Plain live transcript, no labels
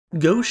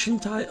Go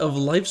Shintai of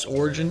Life's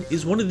Origin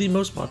is one of the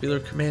most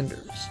popular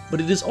commanders, but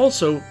it is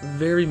also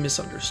very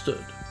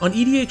misunderstood. On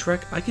EDH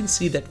Rec, I can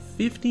see that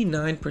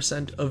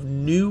 59% of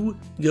new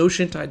Go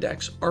Shintai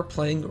decks are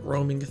playing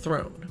Roaming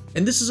Throne,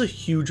 and this is a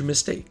huge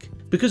mistake,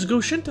 because Go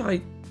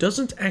Shintai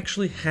doesn't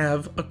actually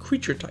have a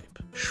creature type.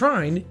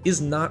 Shrine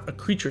is not a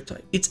creature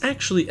type, it's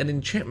actually an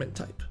enchantment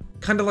type.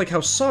 Kinda like how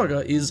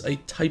Saga is a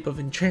type of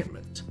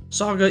enchantment.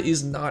 Saga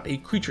is not a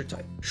creature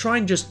type.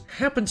 Shrine just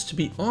happens to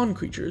be on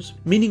creatures,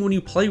 meaning when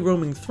you play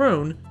Roaming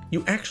Throne,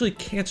 you actually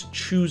can't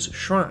choose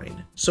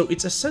Shrine, so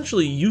it's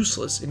essentially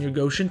useless in your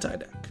Go Shintai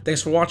deck.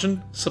 Thanks for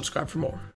watching, subscribe for more.